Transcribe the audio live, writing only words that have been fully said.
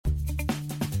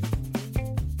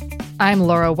I'm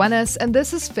Laura Wennes, and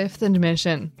this is Fifth and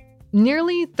Mission.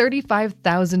 Nearly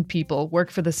 35,000 people work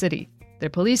for the city. They're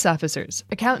police officers,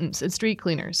 accountants and street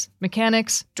cleaners,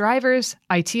 mechanics, drivers,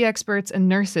 IT experts, and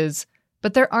nurses.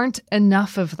 But there aren't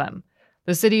enough of them.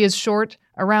 The city is short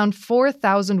around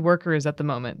 4,000 workers at the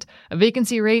moment, a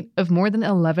vacancy rate of more than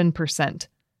 11%.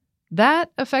 That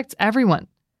affects everyone.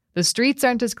 The streets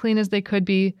aren't as clean as they could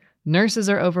be, nurses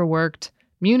are overworked,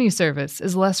 Muni service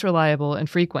is less reliable and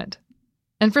frequent.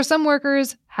 And for some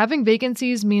workers, having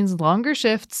vacancies means longer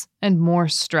shifts and more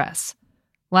stress.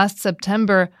 Last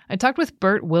September, I talked with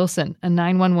Bert Wilson, a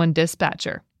 911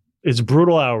 dispatcher. It's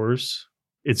brutal hours.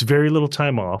 It's very little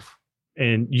time off.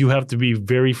 And you have to be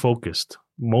very focused,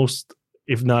 most,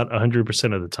 if not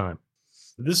 100% of the time.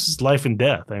 This is life and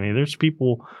death. I mean, there's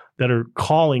people that are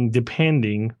calling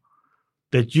depending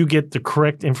that you get the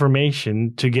correct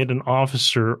information to get an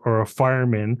officer or a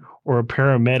fireman or a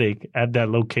paramedic at that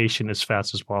location as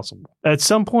fast as possible. At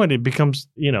some point, it becomes,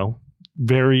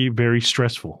 very, very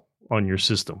stressful on your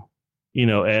system. And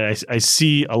I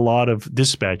see a lot of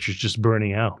dispatchers just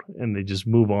burning out and they just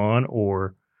move on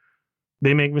or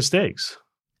they make mistakes.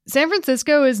 San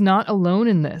Francisco is not alone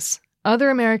in this.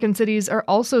 Other American cities are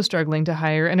also struggling to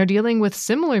hire and are dealing with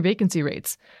similar vacancy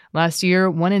rates. Last year,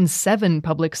 1 in 7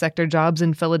 public sector jobs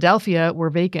in Philadelphia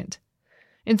were vacant.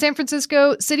 In San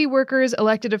Francisco, city workers,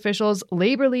 elected officials,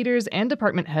 labor leaders, and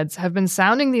department heads have been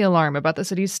sounding the alarm about the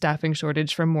city's staffing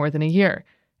shortage for more than a year.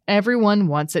 Everyone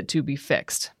wants it to be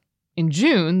fixed. In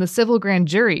June, the civil grand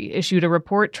jury issued a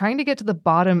report trying to get to the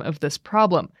bottom of this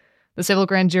problem. The civil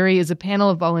grand jury is a panel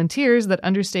of volunteers that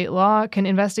under state law can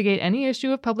investigate any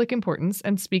issue of public importance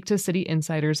and speak to city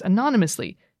insiders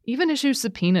anonymously, even issue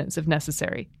subpoenas if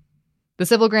necessary. The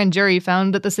civil grand jury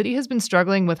found that the city has been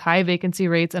struggling with high vacancy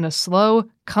rates and a slow,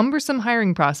 cumbersome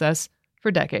hiring process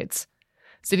for decades.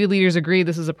 City leaders agree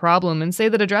this is a problem and say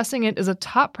that addressing it is a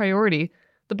top priority.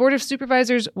 The Board of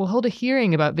Supervisors will hold a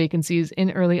hearing about vacancies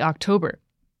in early October.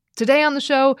 Today on the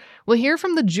show, we'll hear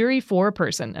from the jury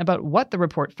foreperson about what the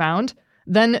report found.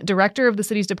 Then, Director of the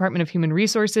city's Department of Human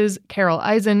Resources, Carol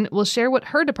Eisen, will share what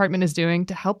her department is doing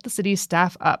to help the city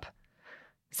staff up.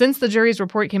 Since the jury's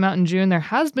report came out in June, there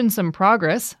has been some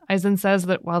progress. Eisen says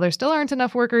that while there still aren't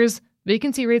enough workers,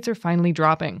 vacancy rates are finally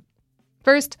dropping.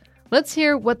 First, let's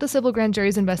hear what the civil grand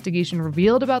jury's investigation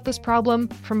revealed about this problem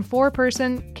from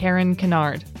foreperson Karen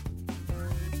Kennard.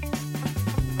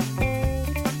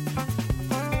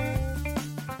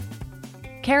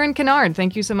 Karen Kennard,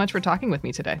 thank you so much for talking with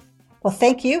me today. Well,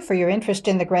 thank you for your interest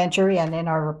in the grand jury and in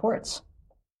our reports.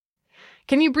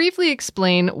 Can you briefly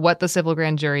explain what the civil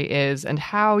grand jury is and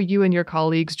how you and your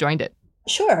colleagues joined it?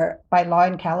 Sure. By law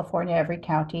in California, every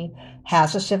county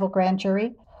has a civil grand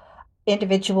jury.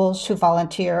 Individuals who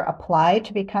volunteer apply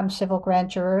to become civil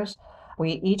grand jurors.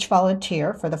 We each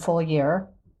volunteer for the full year.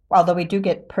 Although we do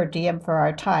get per diem for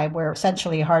our time, we're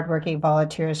essentially hardworking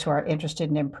volunteers who are interested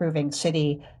in improving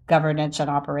city governance and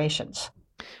operations.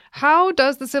 How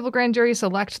does the civil grand jury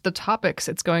select the topics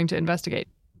it's going to investigate?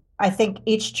 I think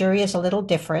each jury is a little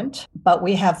different, but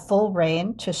we have full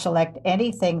reign to select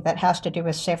anything that has to do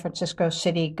with San Francisco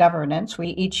city governance. We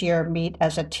each year meet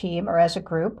as a team or as a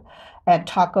group and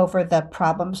talk over the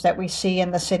problems that we see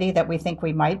in the city that we think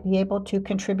we might be able to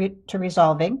contribute to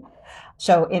resolving.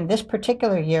 So in this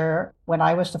particular year, when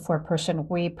I was the foreperson,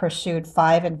 we pursued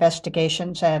 5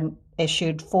 investigations and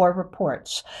issued 4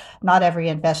 reports. Not every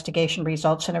investigation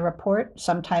results in a report.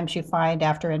 Sometimes you find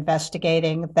after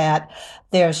investigating that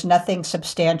there's nothing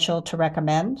substantial to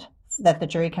recommend, that the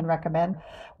jury can recommend.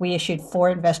 We issued 4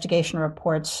 investigation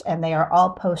reports, and they are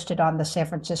all posted on the San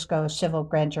Francisco Civil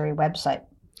Grand Jury website.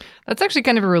 That's actually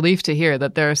kind of a relief to hear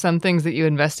that there are some things that you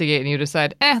investigate and you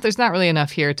decide, there's not really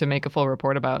enough here to make a full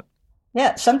report about.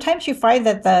 Yeah, sometimes you find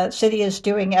that the city is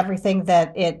doing everything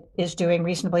that it is doing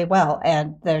reasonably well,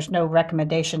 and there's no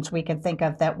recommendations we can think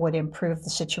of that would improve the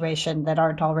situation that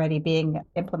aren't already being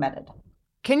implemented.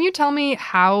 Can you tell me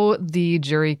how the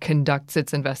jury conducts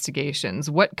its investigations?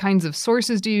 What kinds of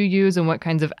sources do you use and what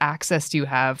kinds of access do you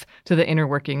have to the inner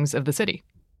workings of the city?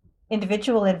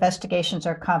 Individual investigations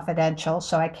are confidential,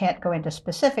 so I can't go into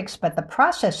specifics, but the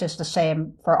process is the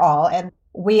same for all. And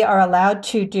we are allowed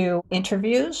to do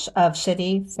interviews of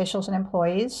city officials and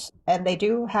employees, and they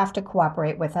do have to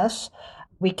cooperate with us.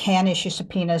 We can issue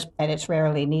subpoenas, and it's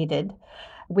rarely needed.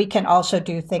 We can also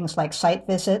do things like site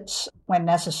visits when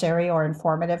necessary or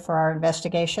informative for our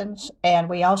investigations. And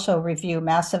we also review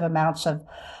massive amounts of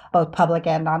both public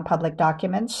and non-public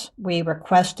documents. We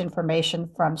request information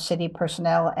from city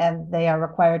personnel, and they are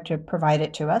required to provide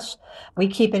it to us. We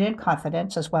keep it in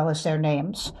confidence as well as their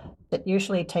names. It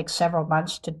usually takes several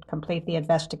months to complete the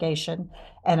investigation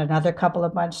and another couple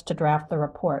of months to draft the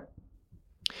report.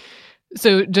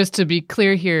 So just to be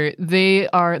clear here, they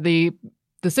are the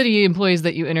city employees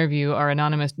that you interview are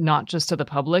anonymous, not just to the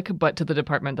public, but to the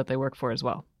department that they work for as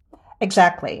well.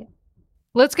 Exactly.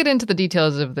 Let's get into the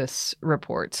details of this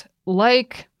report.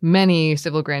 Like many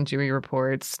civil grand jury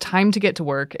reports, Time to Get to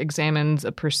Work examines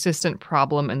a persistent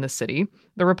problem in the city.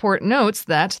 The report notes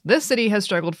that this city has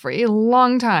struggled for a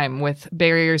long time with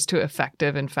barriers to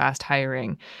effective and fast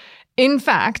hiring. In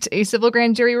fact, a civil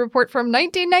grand jury report from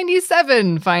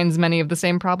 1997 finds many of the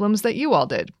same problems that you all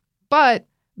did. But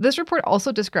this report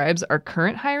also describes our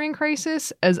current hiring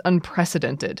crisis as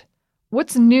unprecedented.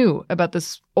 What's new about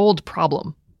this old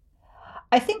problem?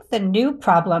 I think the new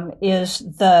problem is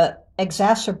the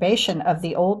exacerbation of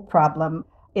the old problem.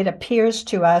 It appears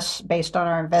to us, based on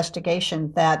our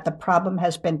investigation, that the problem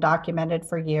has been documented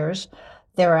for years.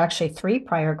 There are actually 3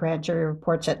 prior grand jury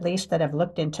reports, at least, that have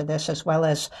looked into this, as well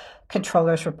as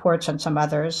controllers' reports and some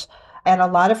others. And a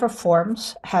lot of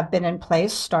reforms have been in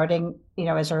place starting,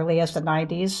 as early as the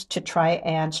 90s to try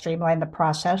and streamline the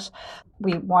process.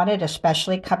 We wanted,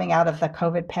 especially coming out of the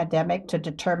COVID pandemic, to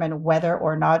determine whether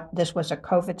or not this was a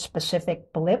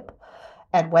COVID-specific blip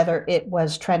and whether it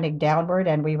was trending downward.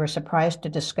 And we were surprised to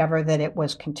discover that it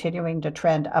was continuing to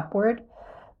trend upward.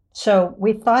 So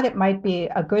we thought it might be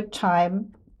a good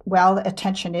time, while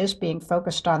attention is being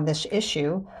focused on this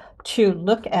issue, to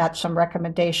look at some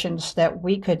recommendations that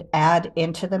we could add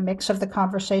into the mix of the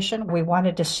conversation. We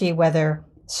wanted to see whether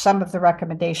some of the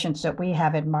recommendations that we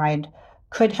have in mind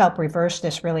could help reverse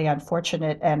this really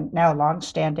unfortunate and now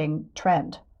longstanding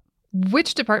trend.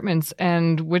 Which departments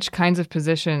and which kinds of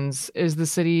positions is the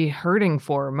city hurting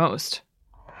for most?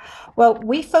 Well,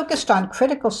 we focused on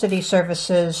critical city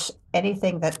services,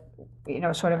 anything that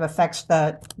sort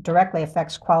of directly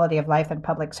affects quality of life and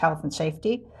public's health and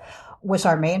safety was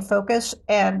our main focus.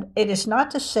 And it is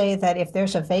not to say that if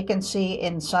there's a vacancy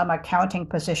in some accounting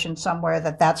position somewhere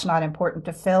that that's not important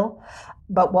to fill.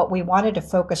 But what we wanted to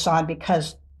focus on,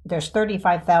 because there's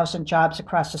 35,000 jobs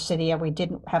across the city and we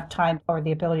didn't have time or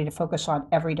the ability to focus on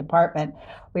every department,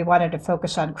 we wanted to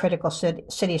focus on critical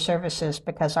city services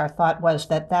because our thought was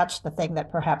that that's the thing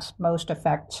that perhaps most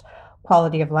affects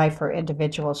quality of life for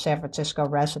individual San Francisco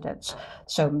residents.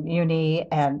 So Muni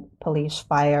and police,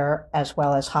 fire, as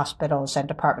well as hospitals and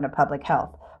Department of Public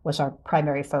Health was our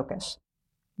primary focus.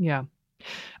 Yeah.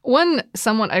 One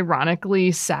somewhat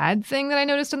ironically sad thing that I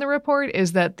noticed in the report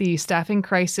is that the staffing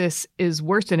crisis is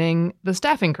worsening the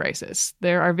staffing crisis.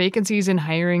 There are vacancies in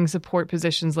hiring support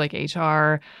positions like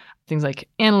HR, things like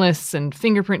analysts and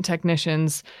fingerprint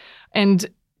technicians, and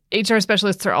HR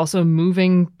specialists are also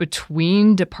moving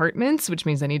between departments, which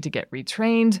means they need to get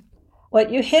retrained.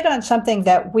 Well, you hit on something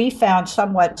that we found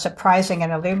somewhat surprising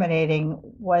and illuminating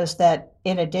was that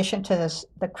in addition to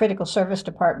the critical service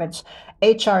departments,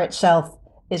 HR itself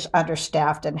is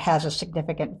understaffed and has a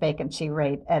significant vacancy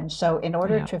rate. And so in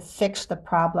order to fix the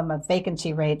problem of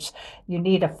vacancy rates, you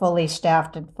need a fully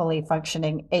staffed and fully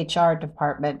functioning HR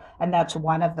department. And that's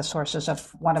one of the sources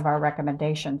of one of our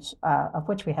recommendations, of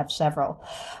which we have several.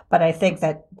 But I think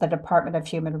that the Department of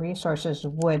Human Resources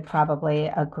would probably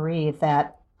agree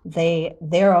that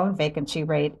their own vacancy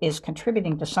rate is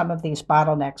contributing to some of these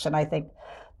bottlenecks. And I think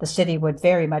the city would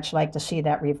very much like to see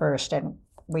that reversed. And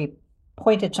we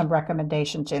pointed some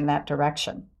recommendations in that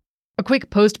direction. A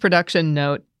quick post-production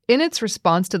note. In its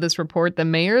response to this report, the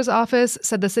mayor's office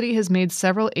said the city has made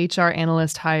several HR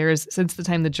analyst hires since the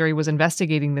time the jury was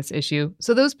investigating this issue,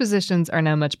 so those positions are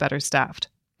now much better staffed.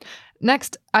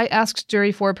 Next, I asked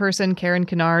jury foreperson Karen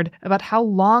Kennard about how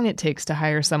long it takes to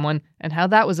hire someone and how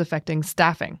that was affecting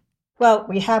staffing. Well,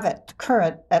 we have at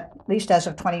least as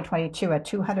of 2022, a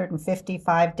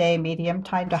 255-day median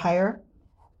time to hire.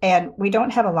 And we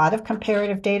don't have a lot of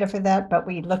comparative data for that, but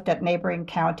we looked at neighboring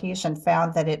counties and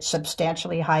found that it's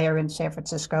substantially higher in San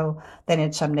Francisco than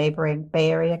in some neighboring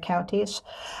Bay Area counties.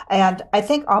 And I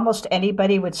think almost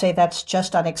anybody would say that's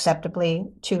just unacceptably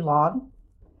too long.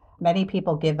 Many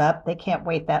people give up. They can't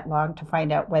wait that long to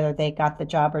find out whether they got the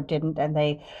job or didn't, and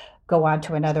they go on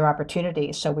to another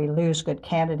opportunity. So we lose good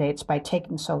candidates by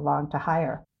taking so long to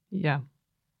hire. Yeah.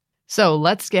 So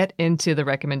let's get into the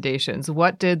recommendations.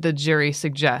 What did the jury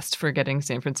suggest for getting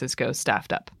San Francisco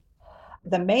staffed up?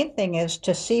 The main thing is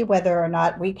to see whether or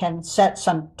not we can set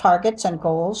some targets and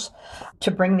goals to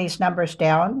bring these numbers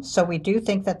down. So we do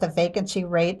think that the vacancy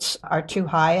rates are too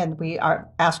high, and we are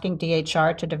asking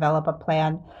DHR to develop a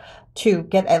plan to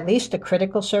get at least the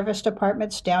critical service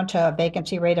departments down to a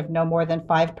vacancy rate of no more than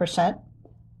 5%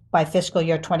 by fiscal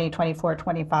year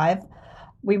 2024-25.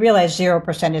 We realize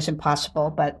 0% is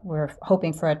impossible, but we're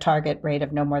hoping for a target rate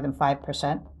of no more than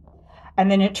 5%. And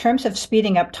then in terms of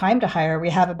speeding up time to hire,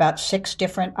 we have about 6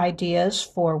 different ideas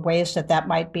for ways that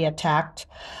might be attacked.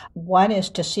 One is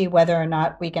to see whether or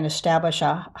not we can establish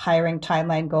a hiring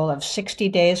timeline goal of 60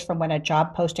 days from when a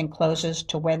job posting closes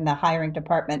to when the hiring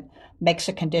department makes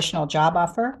a conditional job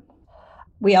offer.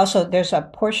 There's a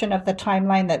portion of the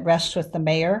timeline that rests with the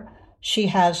mayor. She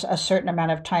has a certain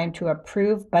amount of time to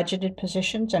approve budgeted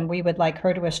positions, and we would like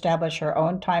her to establish her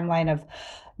own timeline of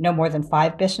no more than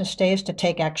 5 business days to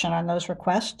take action on those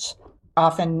requests.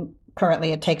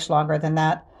 Currently, it takes longer than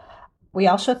that. We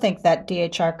also think that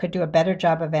DHR could do a better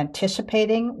job of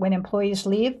anticipating when employees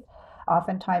leave.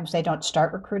 Oftentimes, they don't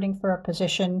start recruiting for a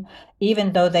position,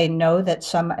 even though they know that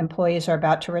some employees are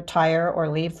about to retire or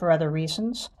leave for other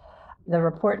reasons. The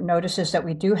report notices that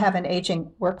we do have an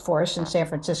aging workforce in San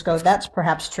Francisco. That's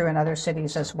perhaps true in other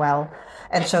cities as well.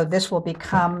 And so this will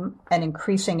become an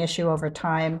increasing issue over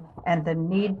time, and the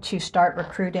need to start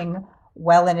recruiting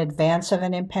well in advance of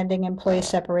an impending employee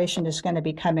separation is going to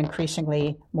become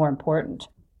increasingly more important.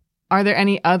 Are there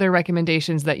any other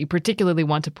recommendations that you particularly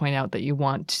want to point out that you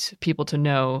want people to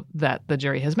know that the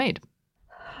jury has made?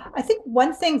 I think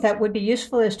one thing that would be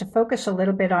useful is to focus a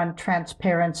little bit on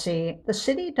transparency. The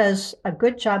city does a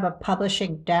good job of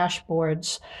publishing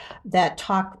dashboards that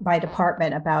talk by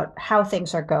department about how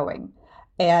things are going.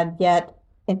 And yet,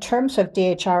 in terms of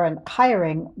DHR and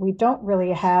hiring, we don't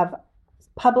really have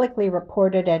publicly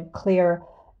reported and clear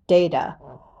data.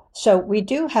 So we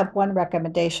do have one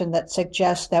recommendation that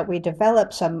suggests that we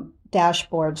develop some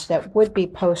dashboards that would be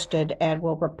posted and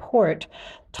will report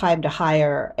time to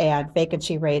hire and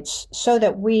vacancy rates so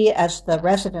that we, as the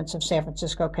residents of San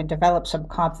Francisco, can develop some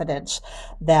confidence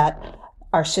that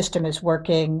our system is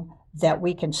working, that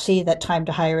we can see that time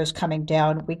to hire is coming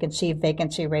down, we can see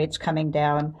vacancy rates coming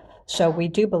down. So we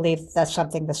do believe that's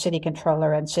something the city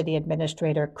controller and city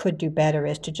administrator could do better,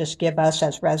 is to just give us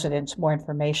as residents more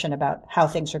information about how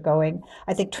things are going.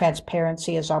 I think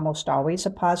transparency is almost always a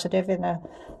positive in a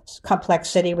complex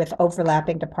city with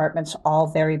overlapping departments,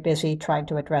 all very busy trying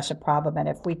to address a problem. And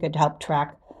if we could help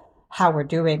track how we're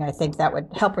doing, I think that would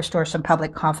help restore some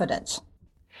public confidence.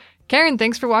 Karen,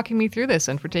 thanks for walking me through this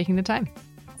and for taking the time.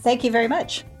 Thank you very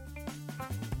much.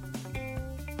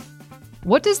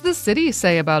 What does the city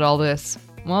say about all this?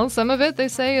 Well, some of it, they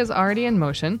say, is already in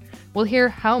motion. We'll hear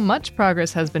how much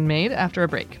progress has been made after a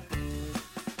break.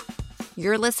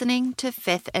 You're listening to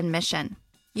Fifth and Mission.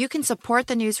 You can support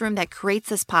the newsroom that creates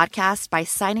this podcast by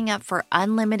signing up for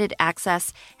unlimited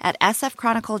access at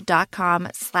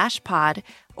sfchronicle.com/pod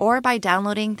or by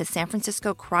downloading the San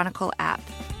Francisco Chronicle app.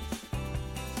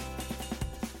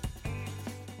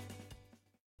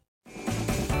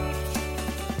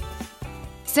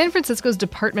 San Francisco's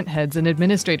department heads and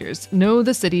administrators know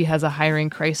the city has a hiring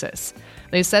crisis.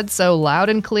 They said so loud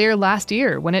and clear last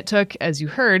year when it took, as you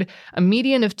heard, a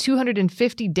median of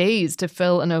 250 days to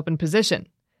fill an open position.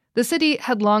 The city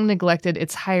had long neglected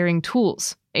its hiring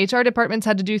tools. HR departments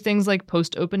had to do things like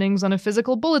post openings on a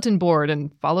physical bulletin board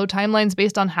and follow timelines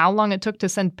based on how long it took to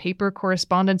send paper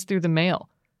correspondence through the mail.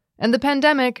 And the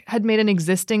pandemic had made an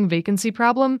existing vacancy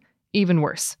problem even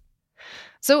worse.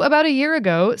 So about a year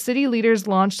ago, city leaders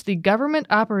launched the Government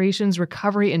Operations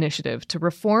Recovery Initiative to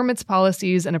reform its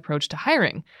policies and approach to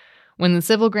hiring. When the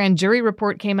civil grand jury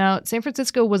report came out, San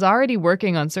Francisco was already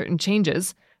working on certain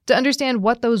changes. To understand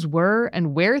what those were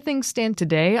and where things stand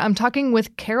today, I'm talking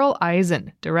with Carol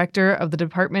Eisen, director of the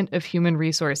Department of Human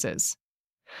Resources.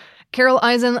 Carol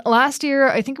Eisen, last year,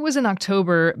 I think it was in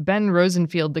October, Ben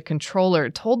Rosenfield, the controller,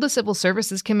 told the Civil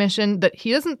Services Commission that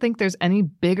he doesn't think there's any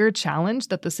bigger challenge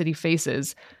that the city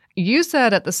faces. You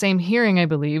said at the same hearing, I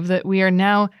believe, that we are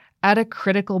now at a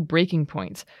critical breaking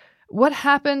point. What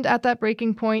happened at that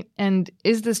breaking point, and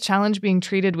is this challenge being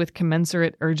treated with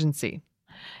commensurate urgency?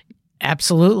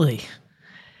 Absolutely.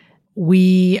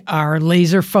 We are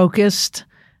laser focused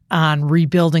on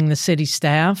rebuilding the city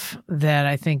staff that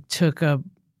I think took a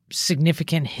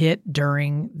significant hit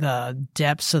during the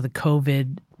depths of the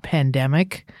COVID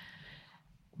pandemic.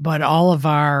 But all of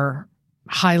our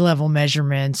high-level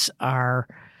measurements are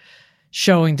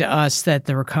showing to us that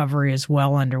the recovery is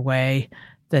well underway,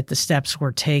 that the steps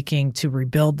we're taking to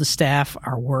rebuild the staff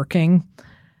are working.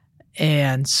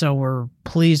 And so we're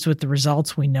pleased with the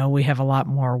results. We know we have a lot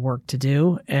more work to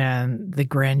do, and the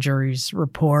grand jury's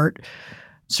report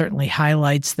certainly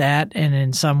highlights that and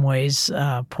in some ways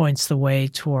points the way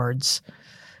towards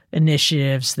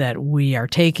initiatives that we are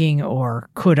taking or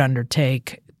could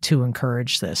undertake to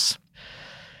encourage this.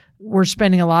 We're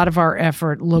spending a lot of our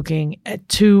effort looking at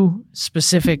 2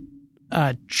 specific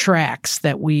tracks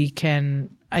that we can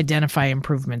identify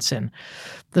improvements in.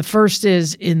 The first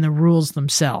is in the rules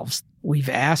themselves. We've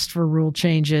asked for rule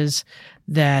changes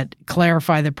that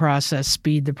clarify the process,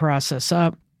 speed the process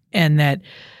up, and that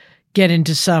get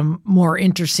into some more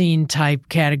interscene type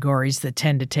categories that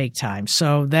tend to take time.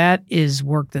 So that is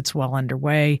work that's well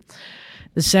underway.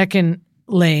 The second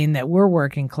lane that we're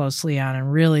working closely on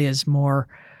and really is more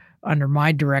under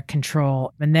my direct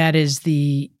control, and that is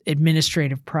the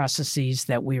administrative processes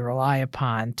that we rely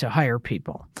upon to hire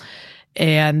people.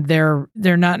 And they're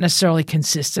not necessarily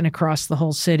consistent across the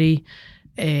whole city,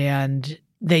 and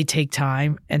they take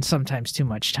time and sometimes too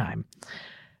much time.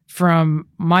 From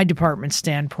my department's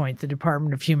standpoint, the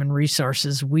Department of Human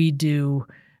Resources, we do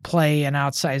play an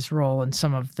outsized role in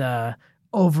some of the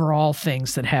overall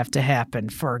things that have to happen.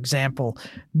 For example,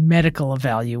 medical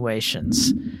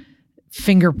evaluations,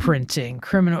 fingerprinting,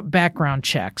 criminal background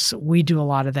checks. We do a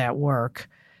lot of that work,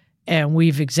 and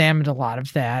we've examined a lot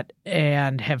of that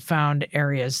and have found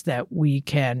areas that we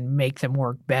can make them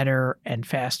work better and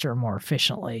faster and more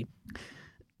efficiently.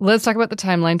 Let's talk about the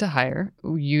timeline to hire.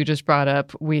 You just brought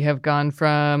up we have gone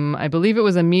from, I believe it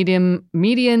was a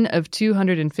median of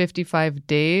 255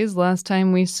 days last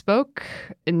time we spoke,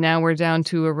 and now we're down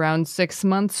to around 6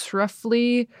 months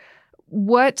roughly.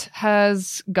 What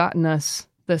has gotten us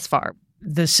this far?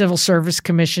 The Civil Service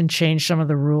Commission changed some of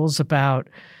the rules about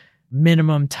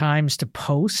minimum times to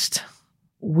post.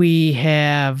 We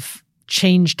have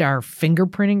changed our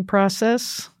fingerprinting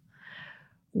process.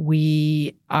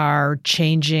 We are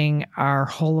changing our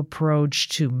whole approach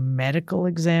to medical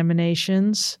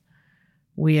examinations.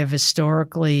 We have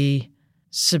historically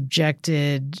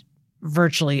subjected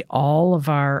virtually all of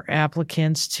our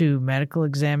applicants to medical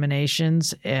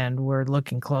examinations, and we're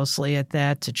looking closely at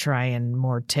that to try and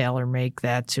more tailor make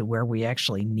that to where we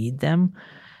actually need them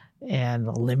and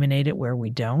eliminate it where we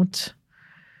don't.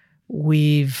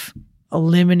 We've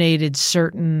eliminated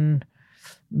certain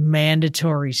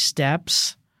mandatory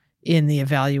steps in the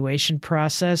evaluation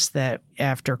process that,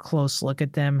 after a close look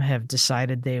at them, have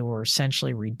decided they were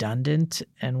essentially redundant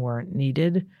and weren't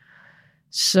needed.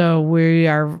 So we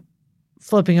are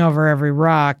flipping over every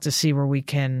rock to see where we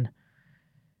can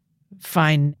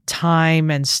find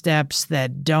time and steps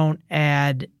that don't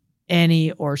add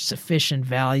any or sufficient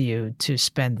value to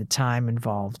spend the time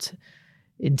involved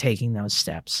in taking those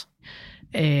steps.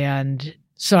 And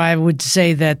so I would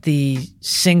say that the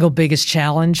single biggest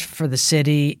challenge for the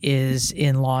city is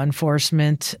in law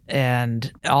enforcement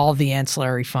and all the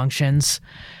ancillary functions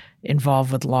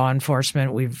involved with law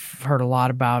enforcement. We've heard a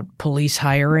lot about police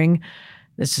hiring.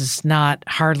 This is not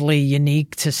hardly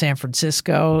unique to San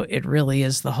Francisco. It really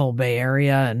is the whole Bay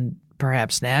Area and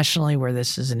perhaps nationally where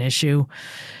this is an issue.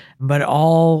 But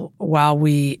all while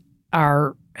we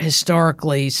are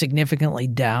historically significantly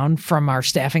down from our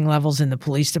staffing levels in the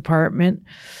police department,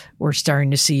 we're starting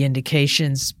to see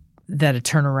indications that a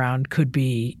turnaround could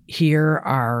be here.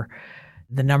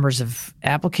 The numbers of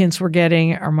applicants we're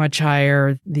getting are much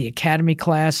higher. The academy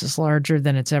class is larger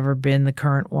than it's ever been, the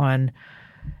current one.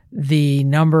 The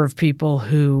number of people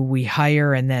who we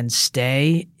hire and then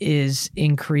stay is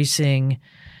increasing.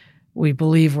 We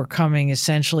believe we're coming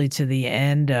essentially to the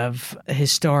end of a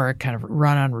historic kind of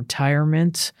run on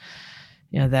retirement.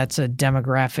 That's a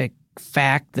demographic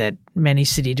fact that many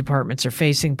city departments are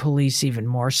facing, police even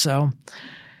more so.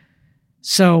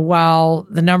 So while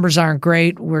the numbers aren't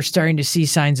great, we're starting to see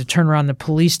signs of turnaround. The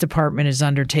police department has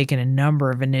undertaken a number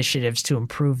of initiatives to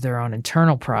improve their own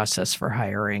internal process for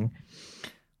hiring.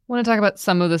 I want to talk about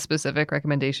some of the specific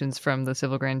recommendations from the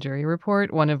Civil Grand Jury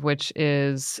report, one of which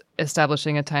is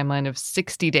establishing a timeline of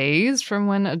 60 days from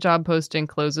when a job posting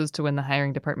closes to when the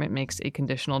hiring department makes a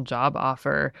conditional job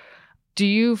offer. Do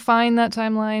you find that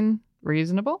timeline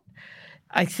reasonable?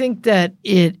 I think that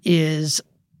it is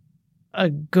a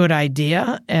good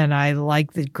idea, and I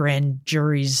like the grand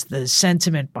jury's, the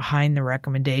sentiment behind the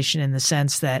recommendation in the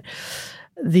sense that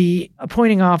the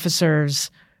appointing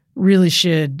officers really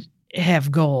should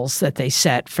have goals that they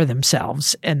set for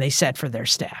themselves and they set for their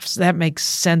staffs. That makes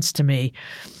sense to me,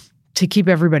 to keep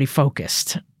everybody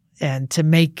focused and to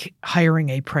make hiring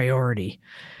a priority,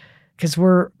 because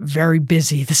we're very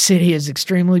busy. The city is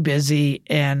extremely busy,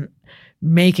 and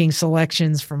making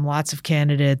selections from lots of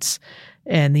candidates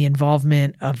and the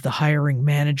involvement of the hiring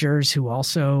managers who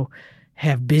also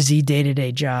have busy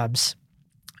day-to-day jobs.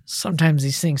 Sometimes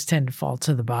these things tend to fall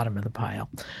to the bottom of the pile.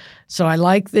 So I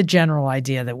like the general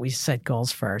idea that we set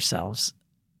goals for ourselves.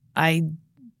 I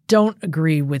don't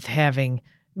agree with having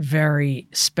very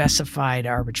specified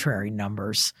arbitrary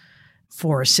numbers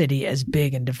for a city as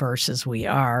big and diverse as we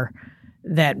are.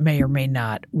 that may or may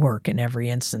not work in every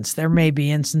instance. There may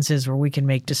be instances where we can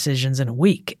make decisions in a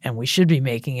week, and we should be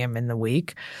making them in the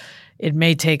week. It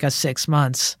may take us 6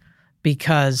 months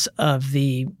because of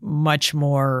the much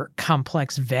more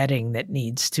complex vetting that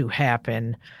needs to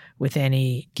happen with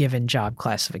any given job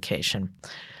classification.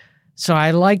 So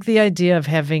I like the idea of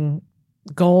having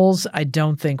goals. I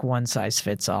don't think one size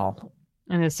fits all.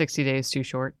 And is 60 days too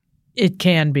short? It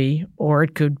can be, or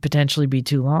it could potentially be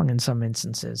too long in some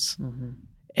instances. Mm-hmm.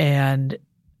 And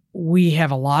we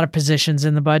have a lot of positions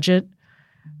in the budget.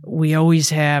 We always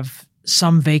have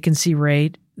some vacancy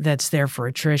rate that's there for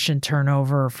attrition,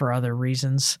 turnover, or for other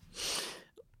reasons.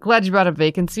 Glad you brought up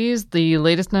vacancies. The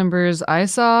latest numbers I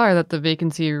saw are that the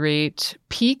vacancy rate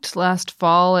peaked last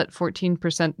fall at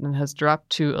 14% and has dropped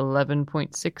to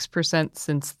 11.6%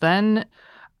 since then.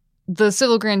 The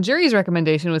civil grand jury's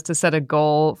recommendation was to set a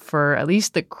goal for at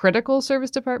least the critical service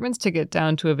departments to get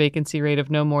down to a vacancy rate of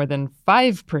no more than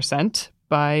 5%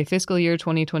 by fiscal year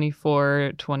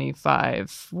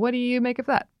 2024-25. What do you make of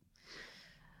that?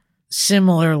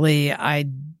 Similarly, I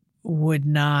would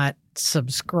not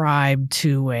subscribe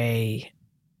to a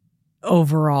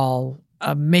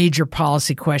major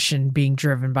policy question being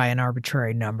driven by an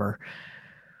arbitrary number.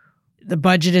 The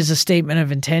budget is a statement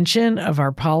of intention of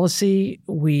our policy.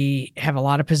 We have a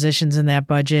lot of positions in that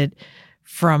budget.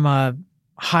 From a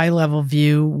high-level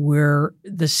view, where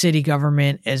the city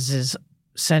government is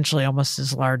essentially almost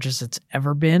as large as it's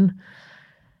ever been.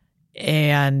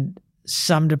 And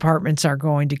some departments are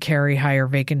going to carry higher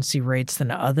vacancy rates than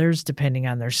others, depending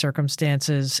on their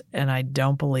circumstances. And I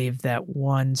don't believe that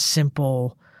one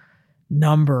simple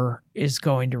number is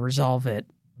going to resolve it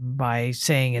by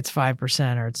saying it's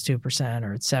 5% or it's 2%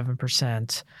 or it's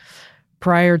 7%.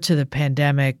 Prior to the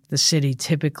pandemic, the city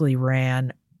typically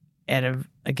ran at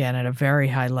a very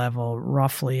high level,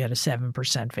 roughly at a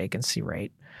 7% vacancy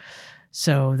rate.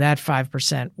 So that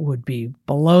 5% would be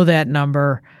below that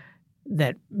number.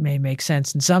 That may make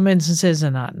sense in some instances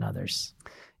and not in others.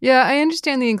 Yeah, I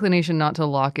understand the inclination not to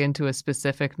lock into a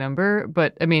specific number,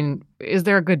 but I mean, is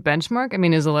there a good benchmark? I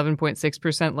mean, is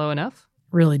 11.6% low enough?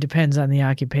 Really depends on the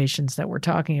occupations that we're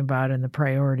talking about and the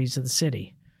priorities of the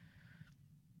city.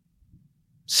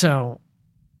 So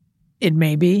it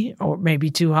may be, or it may be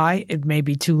too high, it may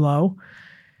be too low.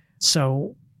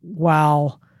 So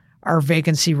while our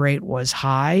vacancy rate was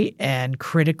high and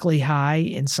critically high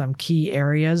in some key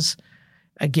areas,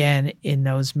 again, in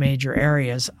those major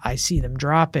areas, I see them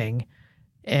dropping.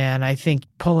 And I think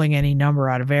pulling any number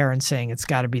out of air and saying it's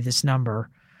got to be this number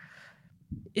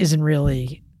isn't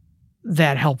really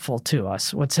that helpful to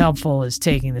us. What's helpful is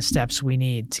taking the steps we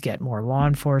need to get more law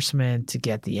enforcement, to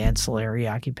get the ancillary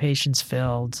occupations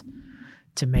filled,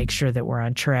 to make sure that we're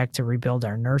on track to rebuild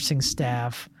our nursing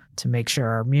staff, to make sure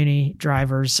our muni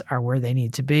drivers are where they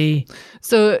need to be.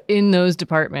 So in those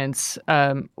departments,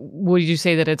 would you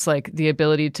say that it's like the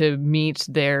ability to meet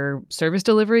their service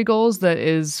delivery goals that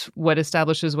is what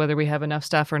establishes whether we have enough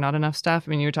staff or not enough staff? I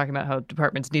mean, you're talking about how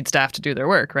departments need staff to do their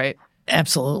work, right?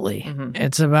 Absolutely. Mm-hmm.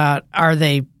 It's about, are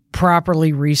they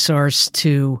properly resourced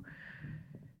to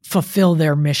fulfill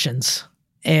their missions?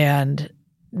 And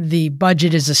the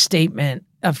budget is a statement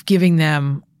of giving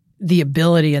them the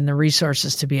ability and the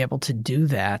resources to be able to do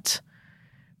that.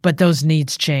 But those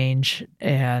needs change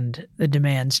and the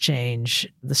demands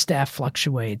change. The staff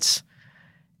fluctuates,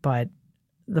 but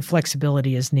the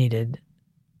flexibility is needed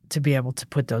to be able to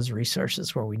put those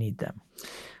resources where we need them.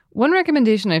 One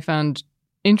recommendation I found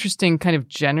interesting kind of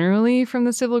generally from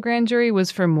the civil grand jury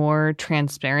was for more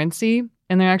transparency.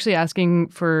 And they're actually asking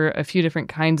for a few different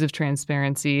kinds of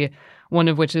transparency, one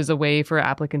of which is a way for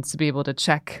applicants to be able to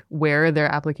check where their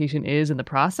application is in the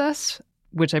process,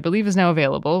 which I believe is now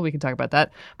available. We can talk about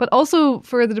that. But also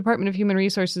for the Department of Human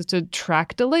Resources to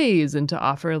track delays and to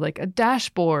offer like a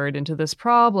dashboard into this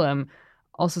problem.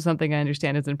 Also something I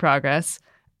understand is in progress.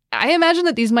 I imagine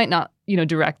that these might not,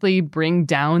 directly bring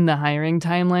down the hiring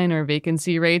timeline or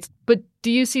vacancy rates, but do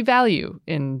you see value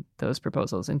in those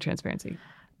proposals in transparency?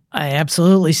 I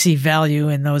absolutely see value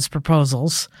in those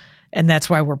proposals, and that's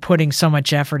why we're putting so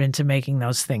much effort into making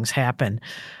those things happen.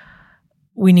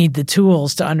 We need the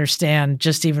tools to understand,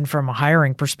 just even from a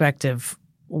hiring perspective,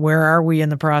 where are we in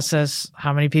the process?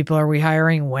 How many people are we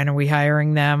hiring? When are we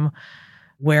hiring them?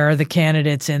 Where are the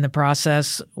candidates in the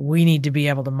process? We need to be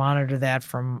able to monitor that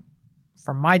from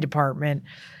my department,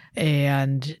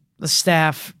 and the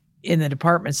staff in the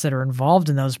departments that are involved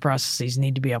in those processes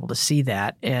need to be able to see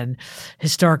that. And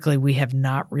historically, we have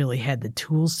not really had the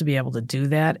tools to be able to do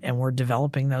that, and we're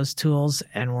developing those tools,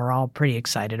 and we're all pretty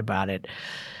excited about it.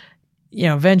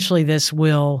 Eventually this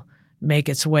will make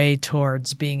its way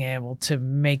towards being able to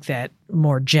make that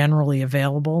more generally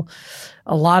available.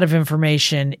 A lot of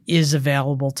information is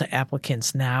available to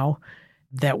applicants now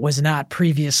that was not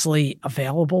previously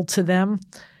available to them.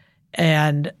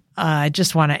 And I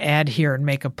just want to add here and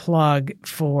make a plug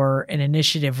for an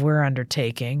initiative we're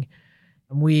undertaking.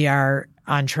 We are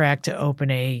on track to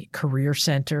open a career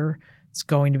center. It's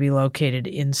going to be located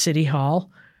in City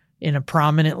Hall in a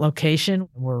prominent location.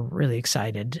 We're really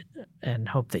excited and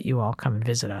hope that you all come and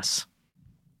visit us.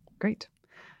 Great.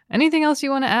 Anything else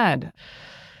you want to add?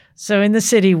 So in the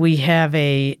city, we have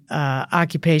a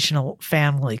occupational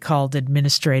family called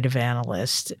administrative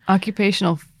analyst.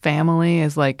 Occupational family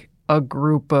is like a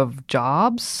group of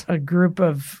jobs? A group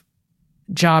of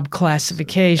job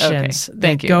classifications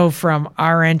that you. go from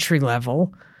our entry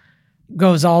level,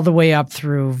 goes all the way up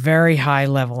through very high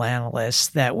level analysts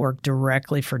that work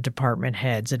directly for department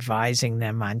heads, advising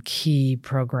them on key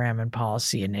program and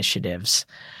policy initiatives.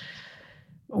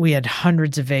 We had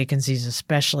hundreds of vacancies,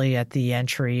 especially at the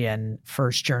entry and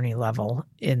first journey level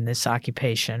in this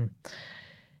occupation.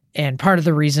 And part of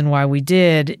the reason why we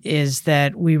did is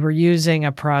that we were using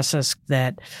a process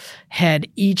that had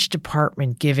each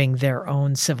department giving their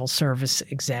own civil service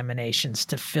examinations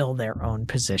to fill their own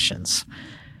positions.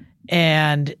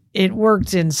 And it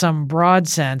worked in some broad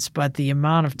sense, but the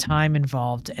amount of time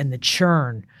involved and the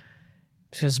churn,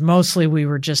 because mostly we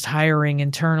were just hiring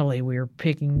internally. We were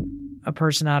picking a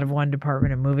person out of one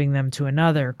department and moving them to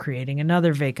another, creating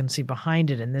another vacancy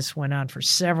behind it. And this went on for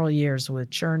several years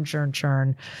with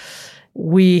churn.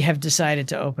 We have decided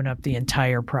to open up the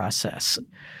entire process.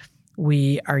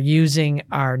 We are using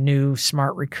our new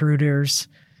smart recruiters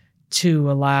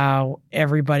to allow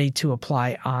everybody to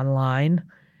apply online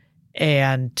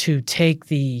and to take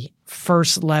the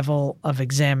first level of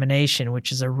examination,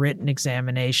 which is a written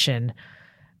examination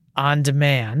on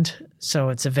demand. So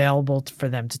it's available for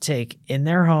them to take in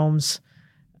their homes,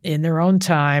 in their own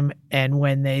time. And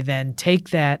when they then take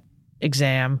that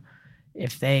exam,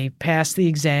 if they pass the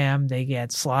exam, they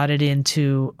get slotted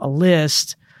into a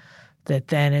list that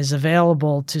then is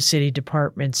available to city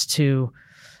departments to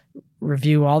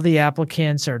review all the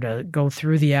applicants or to go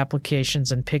through the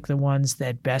applications and pick the ones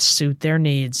that best suit their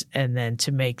needs and then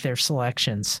to make their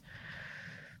selections.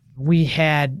 We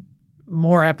had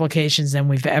more applications than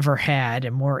we've ever had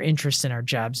and more interest in our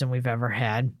jobs than we've ever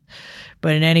had.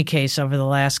 But in any case, over the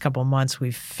last couple of months,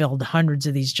 we've filled hundreds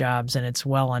of these jobs and it's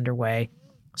well underway.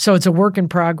 So it's a work in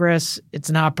progress.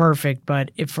 It's not perfect, but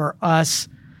for us,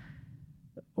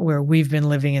 where we've been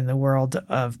living in the world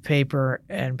of paper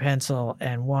and pencil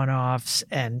and one-offs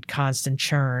and constant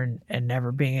churn and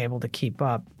never being able to keep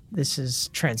up, this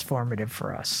is transformative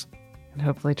for us. And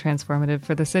hopefully transformative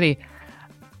for the city.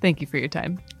 Thank you for your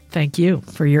time. Thank you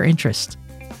for your interest.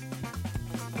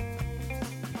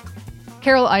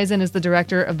 Carol Eisen is the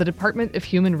director of the Department of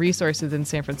Human Resources in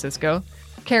San Francisco.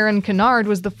 Karen Kennard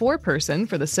was the foreperson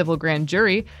for the civil grand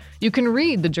jury. You can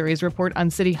read the jury's report on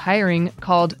city hiring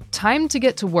called Time to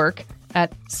Get to Work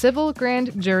at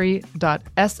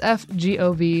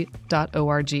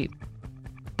civilgrandjury.sfgov.org.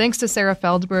 Thanks to Sarah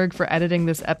Feldberg for editing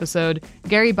this episode,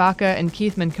 Gary Baca and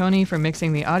Keith Manconi for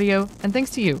mixing the audio, and thanks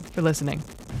to you for listening.